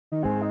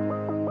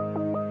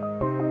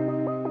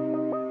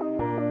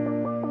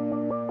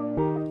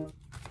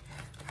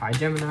Hi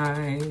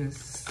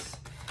Geminis!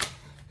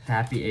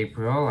 Happy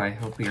April. I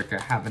hope you're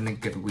having a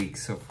good week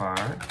so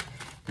far.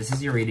 This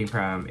is your reading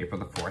from April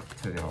the 4th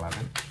to the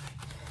 11th.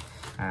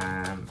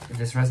 If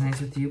this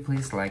resonates with you,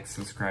 please like,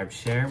 subscribe,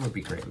 share, would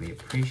be greatly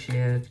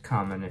appreciated.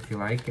 Comment if you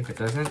like. If it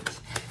doesn't,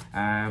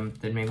 then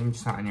maybe I'm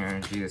just not in your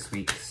energy this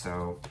week,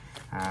 so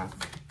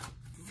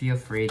feel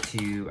free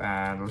to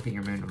look at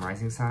your moon and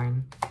rising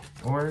sign,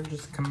 or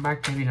just come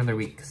back maybe another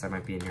week, because I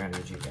might be in your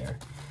energy there.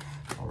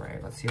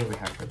 Alright, let's see what we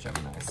have for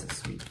Geminis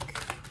this week.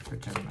 For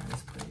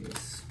Geminis,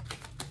 please.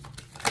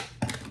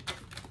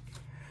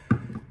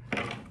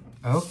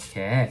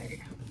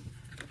 Okay.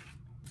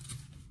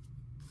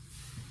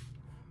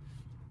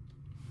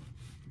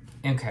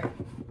 Okay.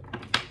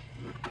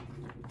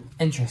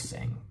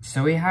 Interesting.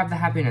 So we have the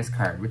happiness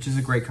card, which is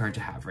a great card to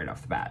have right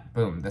off the bat.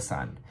 Boom, the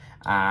sun.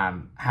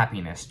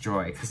 Happiness,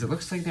 joy, because it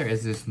looks like there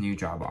is this new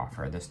job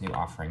offer, this new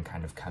offering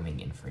kind of coming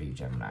in for you,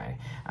 Gemini.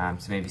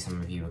 So maybe some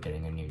of you are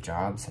getting a new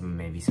job,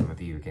 maybe some of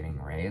you are getting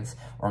a raise,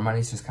 or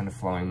money's just kind of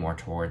flowing more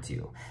towards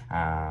you,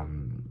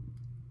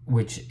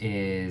 which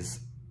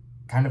is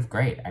kind of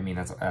great. I mean,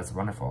 that's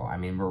wonderful. I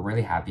mean, we're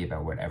really happy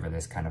about whatever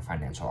this kind of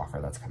financial offer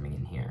that's coming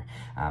in here.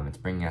 It's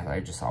bringing us, I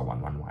just saw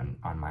 111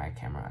 on my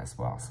camera as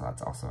well, so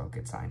that's also a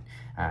good sign,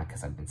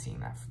 because I've been seeing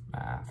that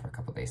for a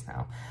couple days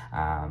now.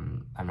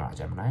 I'm not a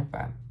Gemini,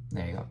 but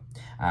there you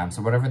go.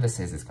 So whatever this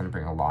is, it's going to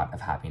bring a lot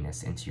of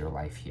happiness into your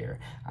life here.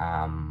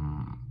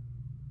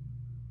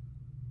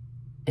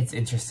 It's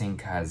interesting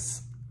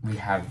because we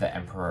have the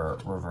Emperor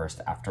reversed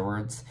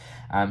afterwards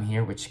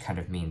here, which kind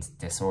of means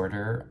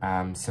disorder.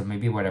 So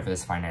maybe whatever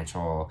this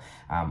financial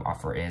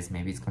offer is,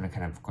 maybe it's going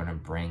to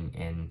bring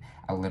in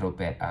a little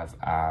bit of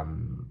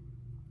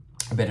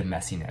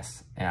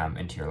messiness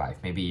into your life.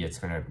 Maybe it's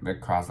going to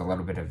cause a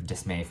little bit of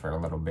dismay for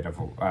a little bit of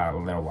a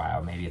little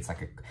while. Maybe it's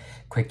like a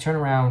quick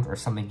turnaround or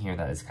something here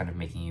that is kind of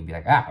making you be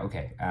like,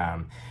 okay,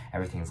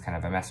 everything's kind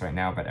of a mess right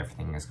now, but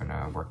everything is going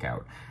to work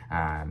out.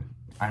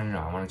 I don't know,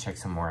 I want to check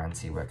some more and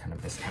see what kind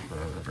of this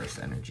Emperor reverse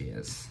energy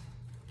is.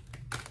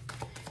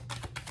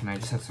 Can I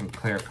just have some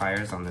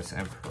clarifiers on this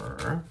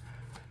Emperor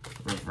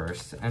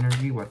reverse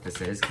energy, what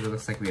this is? Because it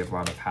looks like we have a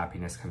lot of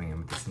happiness coming in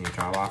with this new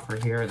job offer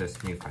here,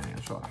 this new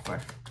financial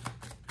offer.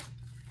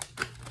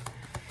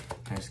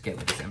 Can I just get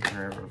what this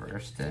Emperor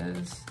reversed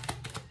is?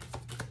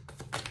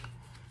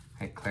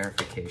 Okay,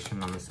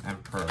 clarification on this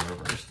Emperor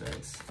reversed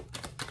is.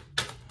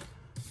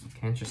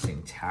 Okay,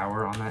 interesting.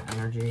 Tower on that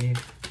energy.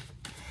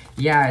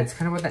 Yeah, it's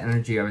kind of what the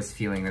energy I was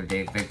feeling the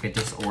day, like the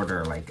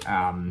disorder, like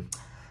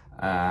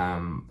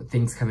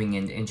things coming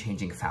in and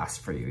changing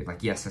fast for you.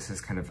 Like, yes, this is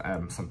kind of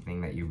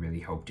something that you really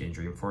hoped and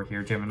dreamed for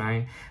here,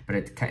 Gemini, but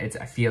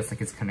it feels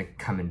like it's kind of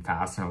coming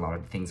fast, and a lot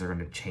of things are going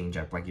to change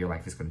up, like your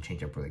life is going to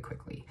change up really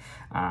quickly.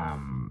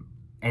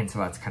 And so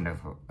that's kind of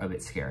a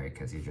bit scary,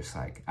 because you're just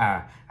like,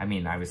 I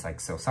mean, I was like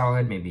so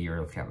solid. Maybe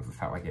you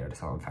felt like you had a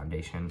solid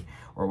foundation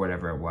or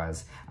whatever it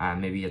was.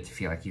 Maybe you have to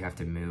feel like you have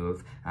to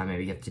move.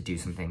 Maybe you have to do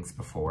some things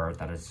before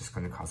that is just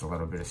going to cause a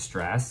little bit of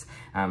stress.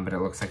 But it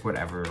looks like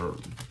whatever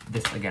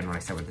this, again, when I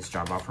said what this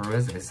job offer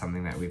was, is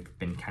something that we've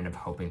been kind of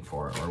hoping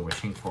for or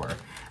wishing for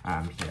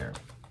here.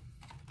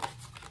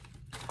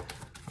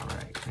 All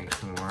right, can I get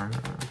some more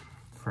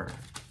for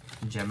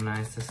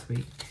Geminis this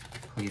week?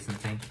 Please and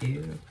thank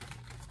you.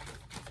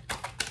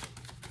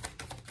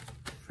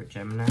 For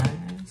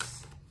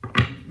Geminis.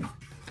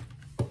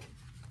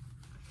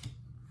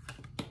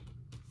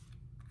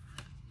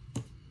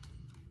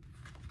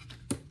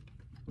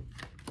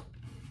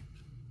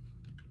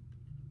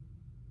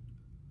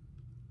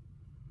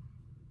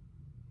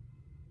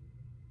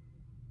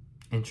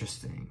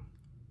 Interesting.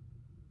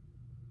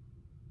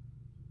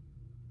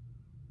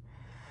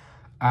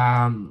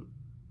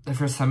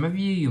 For some of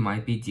you, you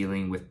might be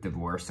dealing with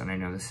divorce, and I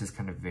know this is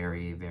kind of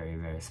very, very,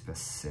 very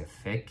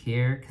specific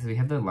here, because we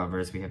have the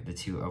Lovers, we have the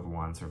Two of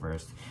Wands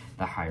reversed,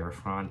 the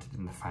Hierophant,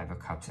 and the Five of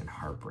Cups, and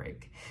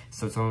heartbreak.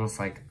 So it's almost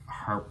like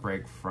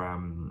heartbreak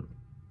from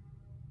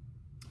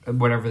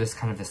whatever this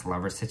kind of this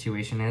lover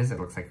situation is. It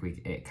looks like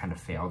it kind of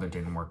failed or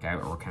didn't work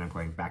out, or we're kind of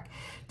going back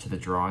to the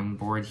drawing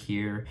board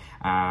here.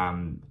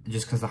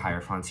 Just because the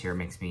Hierophants here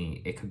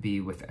it could be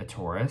with a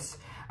Taurus.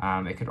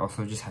 It could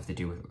also just have to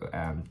do with,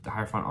 the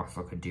Hierophant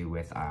also could do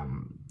with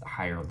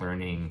higher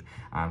learning.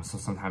 So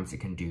sometimes it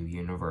can do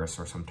universe,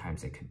 or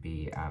sometimes it could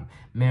be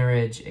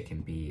marriage. It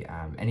can be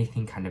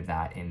anything kind of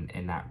that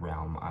in that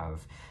realm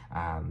of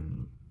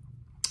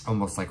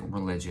almost like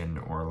religion,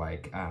 or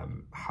like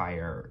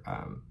higher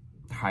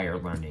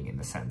learning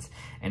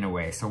in a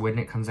way. So when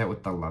it comes out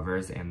with the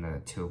Lovers and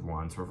the Two of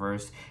Wands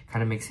reversed,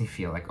 kind of makes me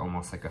feel like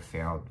almost like a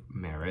failed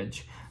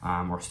marriage,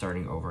 or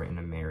starting over in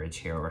a marriage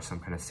here, or some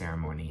kind of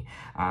ceremony,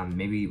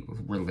 maybe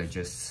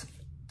religious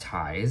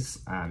ties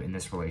in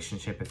this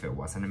relationship. If it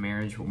wasn't a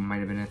marriage, might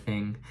have been a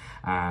thing.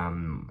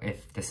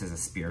 If this is a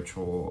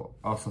spiritual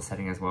also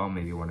setting as well,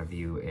 maybe one of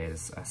you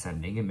is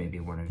ascending and maybe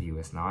one of you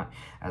is not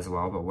as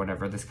well. But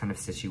whatever this kind of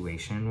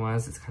situation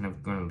was, it's kind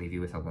of going to leave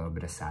you with a little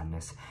bit of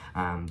sadness,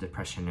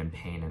 depression and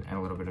pain, and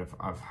a little bit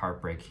of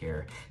heartbreak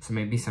here. So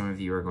maybe some of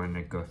you are going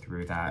to go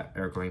through that,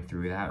 or going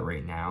through that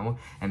right now,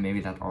 and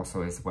maybe that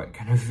also is what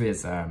kind of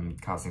is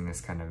causing this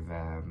kind of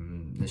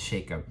the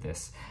shakeup,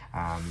 this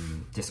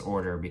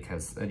disorder,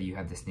 because you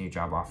have this new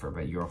job offer,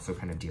 but you're also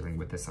kind of dealing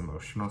with this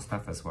emotional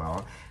stuff as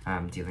well,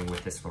 dealing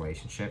with this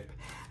relationship.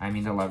 I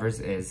mean, the Lovers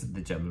is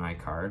the Gemini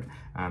card,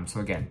 so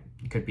again,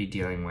 you could be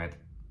dealing with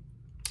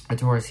a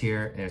Taurus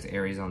here. There's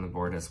Aries on the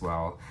board as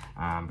well,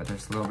 but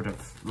there's a little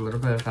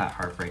bit of that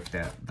heartbreak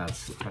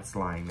that's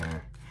lying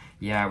there.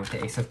 Yeah, with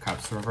the Ace of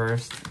Cups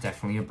reversed,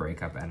 definitely a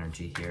breakup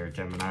energy here,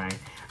 Gemini.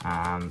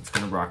 It's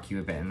going to rock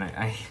you a bit. And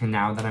I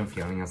now that I'm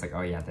feeling, I was like,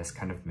 oh yeah, this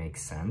kind of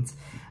makes sense.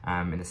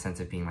 In the sense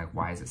of being like,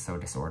 why is it so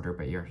disordered?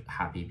 But you're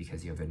happy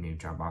because you have a new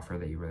job offer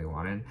that you really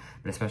wanted.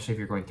 But especially if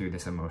you're going through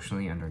this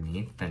emotionally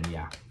underneath, then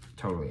yeah,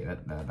 totally.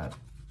 That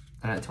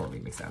totally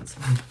makes sense.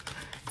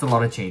 It's a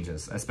lot of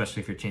changes,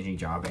 especially if you're changing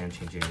job and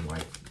changing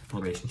like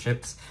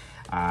relationships.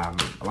 A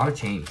lot of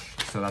change.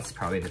 So that's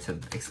probably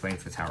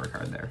explains the Tower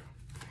card there.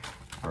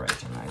 All right,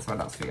 Gemini, so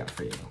what else we got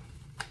for you?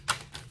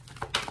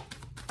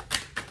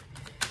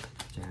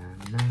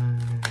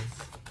 Geminis.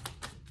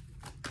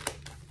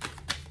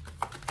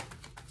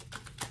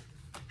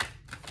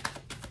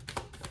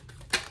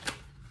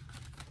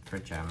 For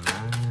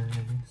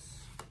Geminis.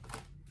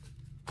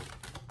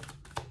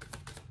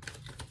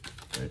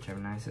 For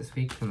Geminis this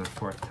week from the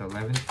 4th to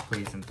 11th,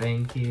 please and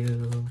thank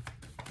you.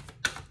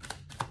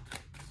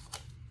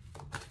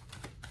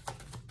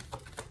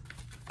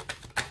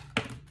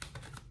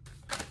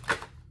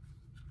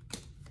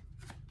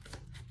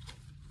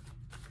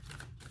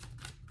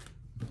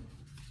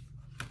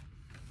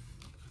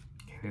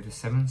 We have the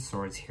 7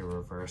 Swords here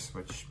reversed,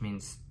 which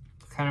means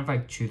kind of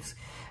like truths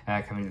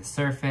coming to the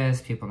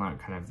surface, people not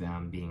kind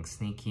of being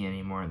sneaky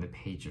anymore, and the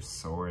Page of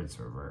Swords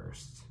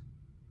reversed.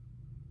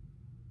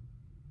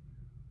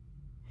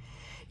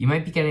 You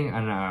might be getting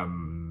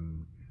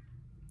an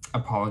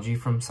apology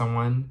from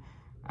someone.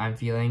 I'm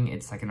feeling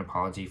it's like an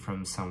apology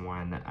from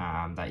someone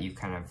that you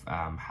kind of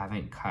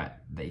haven't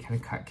cut, that you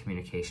kind of cut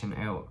communication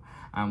out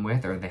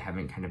with, or they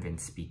haven't kind of been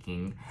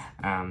speaking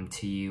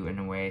to you in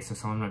a way. So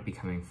someone might be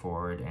coming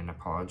forward and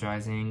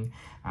apologizing.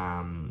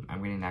 I'm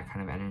getting that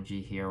kind of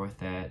energy here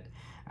with it.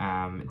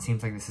 It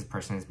seems like this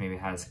person maybe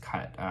has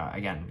cut,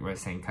 again, we're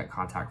saying cut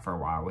contact for a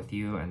while with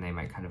you, and they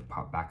might kind of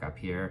pop back up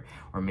here,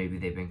 or maybe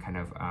they've been kind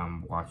of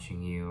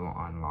watching you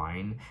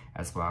online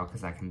as well,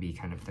 because that can be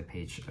kind of the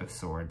Page of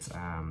Swords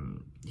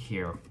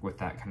here with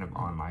that kind of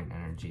online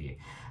energy.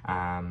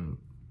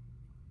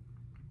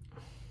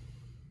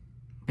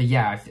 But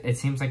yeah, it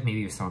seems like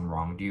maybe if someone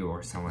wronged you,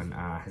 or someone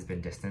has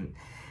been distant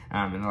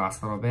in the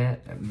last little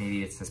bit,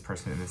 maybe it's this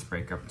person in this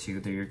breakup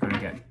too, that you're going to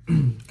get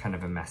kind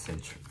of a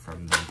message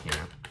from them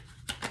here.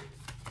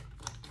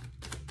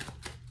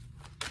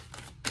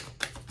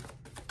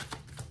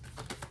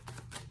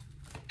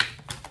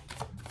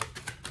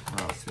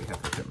 What else do we have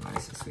for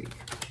Geminis this week?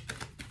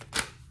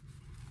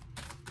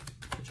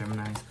 For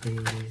Geminis,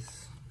 please.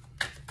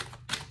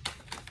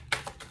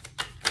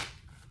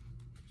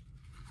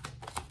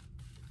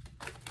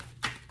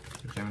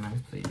 Gemini,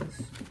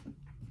 please.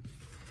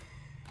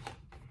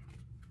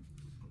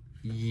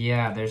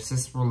 Yeah, there's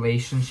this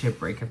relationship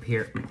breakup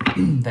here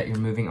that you're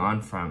moving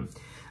on from.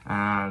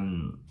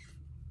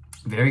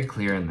 Very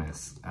clear in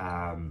this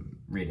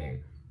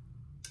reading.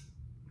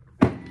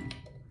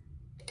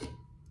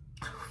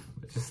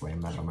 Just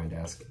slammed that on my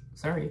desk.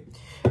 Sorry.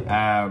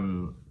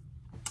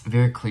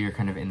 Very clear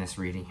kind of in this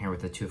reading here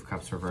with the 2 of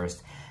Cups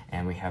reversed,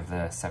 and we have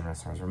the 7 of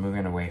Swords. We're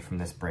moving away from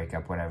this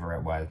breakup, whatever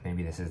it was.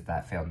 Maybe this is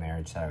that failed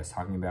marriage that I was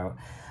talking about.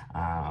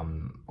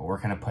 We're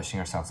kind of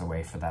pushing ourselves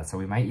away for that. So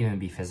we might even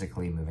be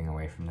physically moving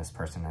away from this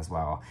person as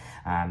well.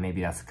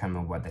 Maybe that's kind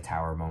of what the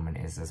Tower moment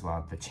is as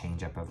well, the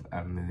change up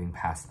of moving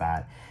past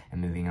that and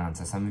moving on.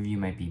 So some of you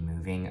might be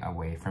moving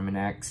away from an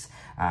ex,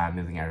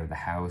 moving out of the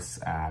house,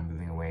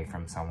 moving away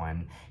from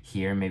someone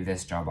here. Maybe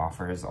this job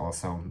offer is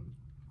also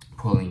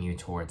pulling you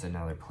towards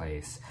another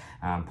place,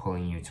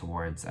 pulling you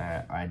towards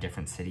a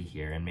different city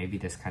here. And maybe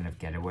this kind of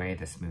getaway,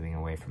 this moving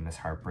away from this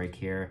heartbreak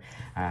here,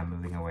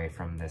 moving away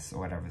from this,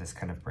 whatever this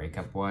kind of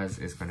breakup was,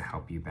 is going to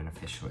help you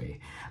beneficially.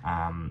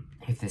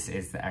 If this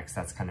is the ex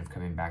that's kind of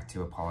coming back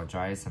to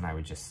apologize, then I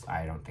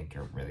don't think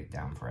you're really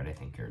down for it. I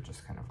think you're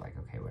just kind of like,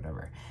 okay,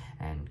 whatever,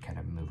 and kind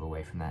of move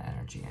away from that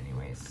energy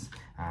anyways.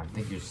 I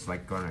think you're just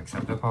like going to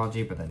accept the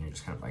apology, but then you're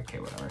just kind of like, okay,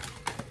 whatever.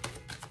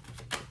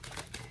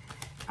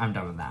 I'm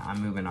done with that.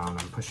 I'm moving on.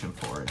 I'm pushing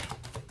forward.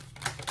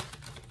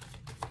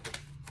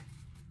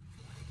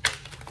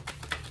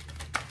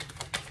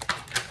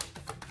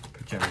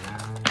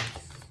 Geminis.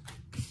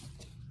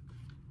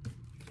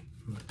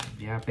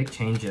 Yeah, big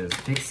changes.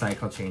 Big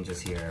cycle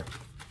changes here.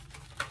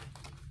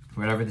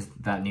 Whatever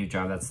that new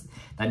job,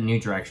 that new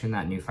direction,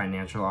 that new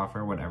financial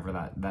offer, whatever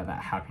that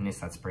happiness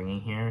that's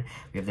bringing here.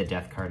 We have the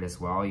Death card as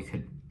well. You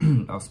could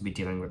also be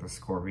dealing with a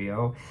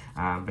Scorpio,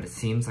 but it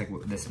seems like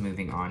this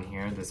moving on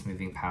here, this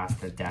moving past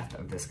the death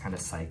of this kind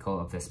of cycle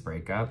of this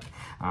breakup,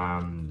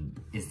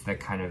 is the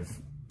kind of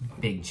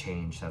big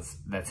change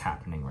that's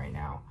happening right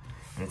now.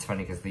 And it's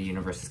funny because the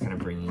universe is kind of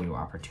bringing you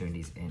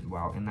opportunities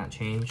in that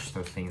change,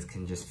 so things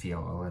can just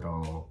feel a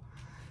little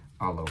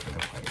all over the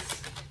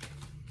place.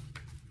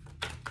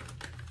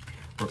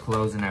 We're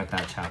closing out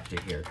that chapter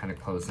here, kind of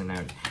closing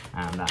out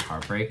that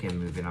heartbreak and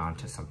moving on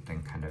to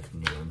something kind of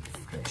new and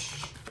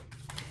fresh.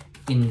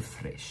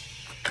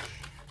 Fresh.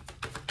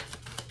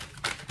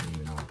 I don't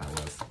even know what that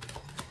was.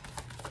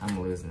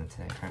 I'm losing it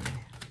today, aren't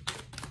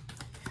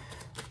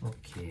I?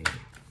 Okay.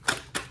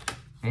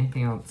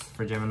 Anything else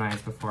for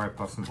Geminis before I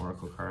pull some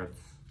oracle cards?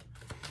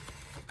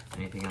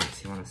 Anything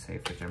else you want to say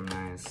for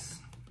Geminis?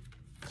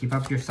 Keep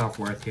up your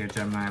self-worth here,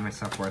 Gemini. My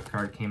self-worth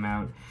card came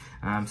out.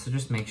 So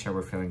just make sure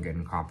we're feeling good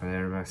and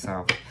confident in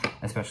ourselves,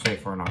 especially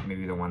if we're not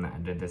maybe the one that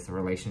ended this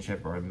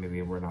relationship, or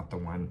maybe we're not the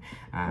one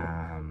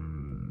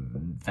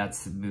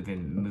that's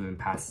moving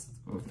past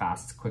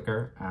fast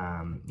quicker.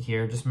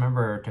 Here, just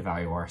remember to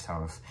value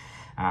ourselves.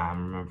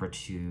 Remember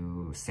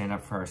to stand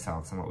up for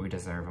ourselves and what we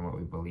deserve and what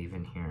we believe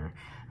in here,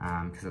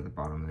 because at the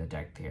bottom of the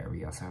deck there,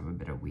 we also have a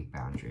bit of weak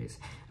boundaries.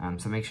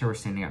 So make sure we're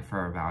standing up for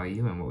our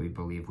value and what we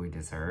believe we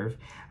deserve,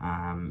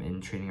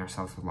 and treating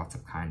ourselves with lots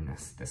of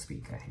kindness this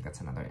week. I think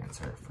that's another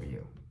answer for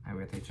you. I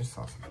really just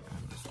saw something.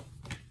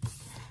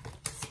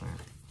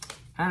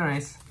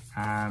 Anyways,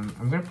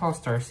 I'm going to pull a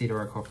Starseed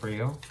Oracle for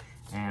you,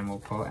 and we'll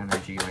pull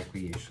energy like we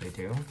usually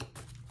do.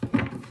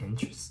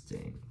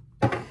 Interesting.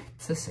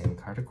 It's the same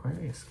card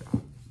Aquarius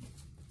got.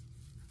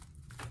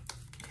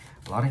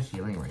 A lot of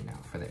healing right now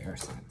for the air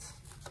signs.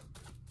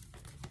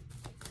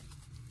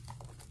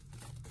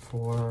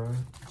 For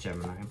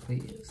Gemini,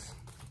 please.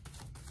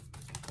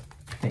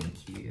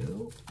 Thank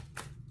you.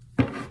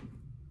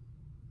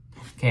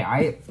 Okay,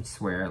 I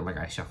swear, like,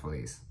 I shuffle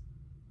these.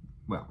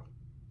 Well.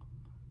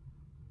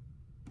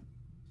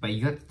 But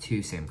you got the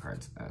two same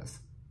cards as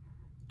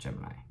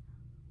Gemini.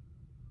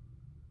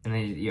 And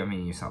I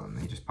mean, you saw them.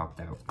 They just popped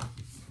out.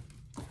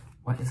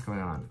 What is going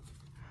on?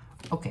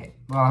 Okay,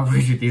 well, I'll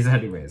read you these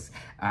anyways.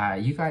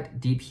 You got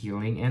deep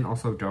healing and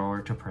also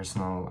door to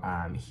personal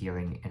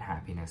healing and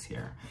happiness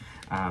here.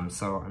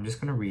 So I'm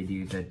just going to read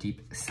you the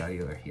deep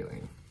cellular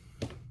healing.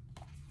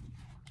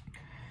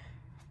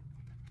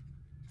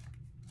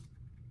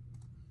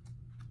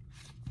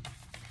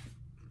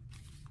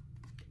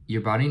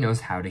 Your body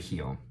knows how to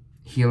heal.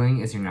 Healing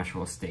is your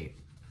natural state.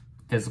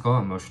 Physical,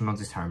 emotional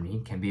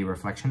disharmony can be a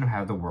reflection of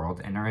how the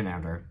world, inner and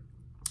outer,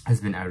 has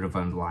been out of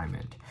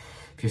alignment.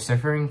 If you're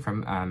suffering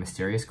from a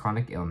mysterious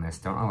chronic illness,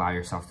 don't allow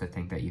yourself to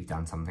think that you've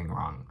done something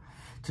wrong.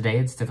 Today,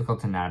 it's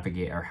difficult to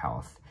navigate our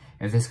health.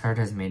 If this card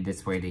has made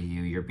its way to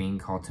you, you're being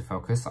called to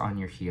focus on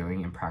your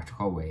healing in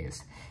practical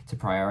ways, to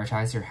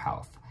prioritize your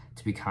health,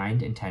 to be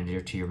kind and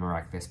tender to your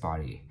miraculous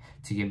body,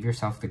 to give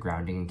yourself the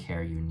grounding and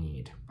care you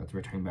need. What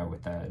we're talking about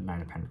with the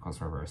Nine of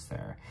Pentacles reverse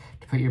there.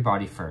 To put your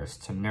body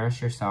first, to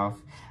nourish yourself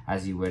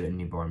as you would a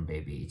newborn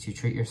baby, to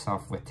treat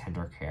yourself with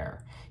tender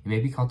care. You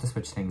may be called to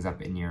switch things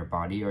up in your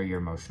body or your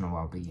emotional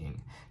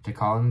well-being, to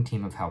call in a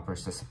team of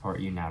helpers to support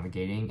you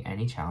navigating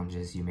any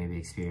challenges you may be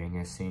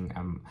experiencing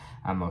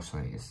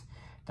emotionally.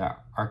 The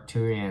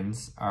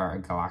Arcturians are a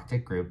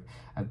galactic group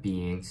of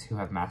beings who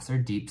have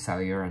mastered deep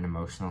cellular and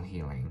emotional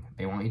healing.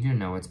 They want you to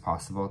know it's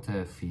possible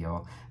to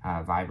feel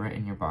vibrant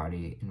in your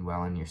body and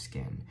well in your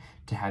skin,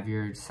 to have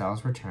your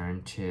cells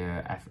return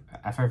to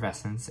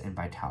effervescence and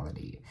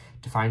vitality,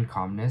 to find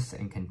calmness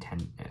and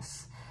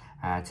contentness,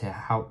 to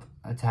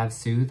have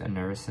soothed a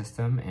nervous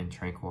system and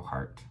tranquil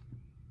heart.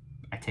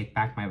 I take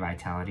back my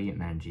vitality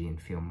and energy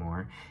and feel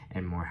more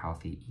and more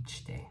healthy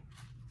each day.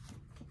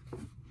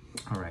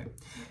 All right,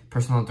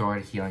 personal door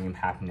to healing and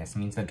happiness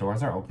means that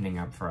doors are opening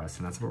up for us,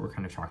 and that's what we're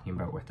kind of talking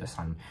about with the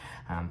Sun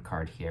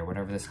card here.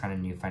 Whatever this kind of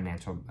new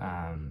financial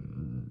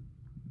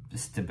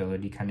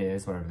stability kind of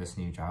is, whatever this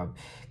new job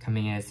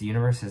coming is, the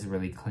universe is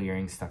really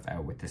clearing stuff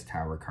out with this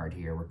Tower card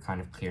here. We're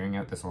kind of clearing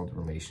out this old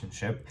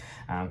relationship,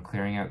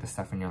 clearing out the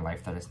stuff in your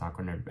life that is not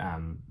going to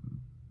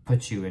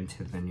put you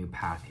into the new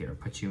path here,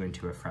 put you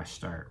into a fresh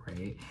start,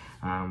 right?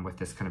 With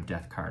this kind of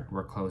Death card,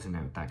 we're closing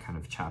out that kind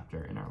of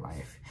chapter in our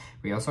life.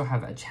 We also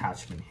have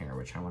attachment here,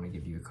 which I want to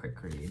give you a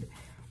quick read.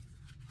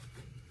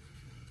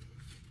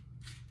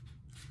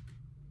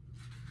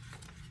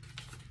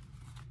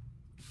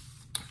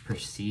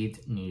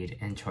 Perceived need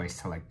and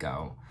choice to let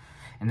go.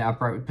 In the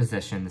upright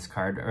position, this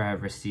card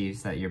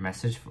receives that your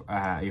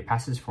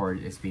passage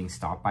forward is being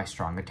stopped by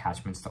strong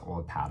attachments to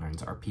old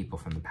patterns or people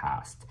from the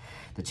past.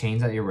 The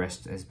chains at your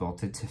wrist is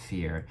bolted to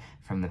fear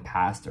from the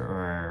past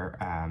or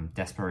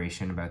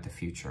desperation about the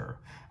future.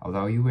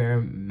 Although you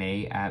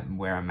may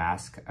wear a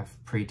mask of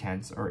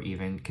pretense or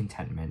even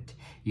contentment,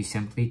 you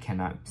simply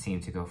cannot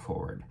seem to go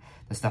forward.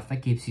 The stuff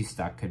that keeps you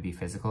stuck could be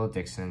physical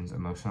addictions,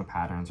 emotional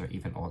patterns, or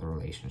even old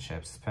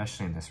relationships.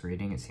 Especially in this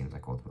reading, it seems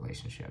like old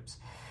relationships.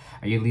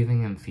 Are you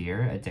leaving in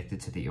fear, addicted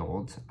to the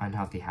old,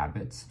 unhealthy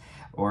habits,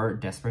 or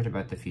desperate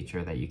about the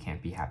future that you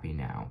can't be happy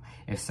now?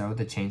 If so,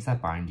 the chains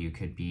that bind you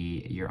could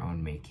be your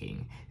own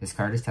making. This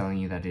card is telling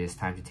you that it is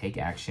time to take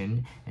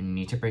action, and you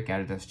need to break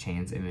out of those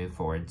chains and move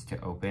forward to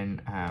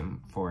open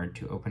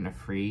a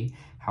free,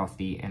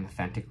 healthy, and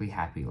authentically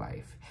happy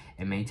life.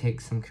 It may take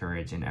some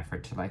courage and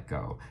effort to let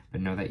go,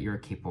 but know that you're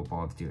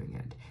capable of doing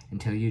it.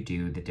 Until you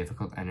do, the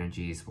difficult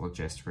energies will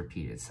just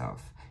repeat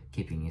itself,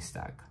 keeping you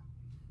stuck.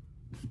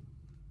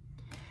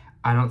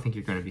 I don't think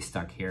you're going to be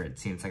stuck here. It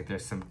seems like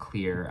there's some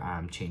clear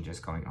changes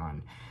going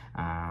on.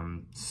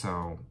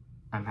 So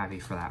I'm happy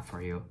for that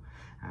for you,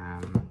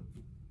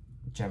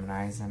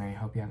 Geminis, and I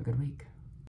hope you have a good week.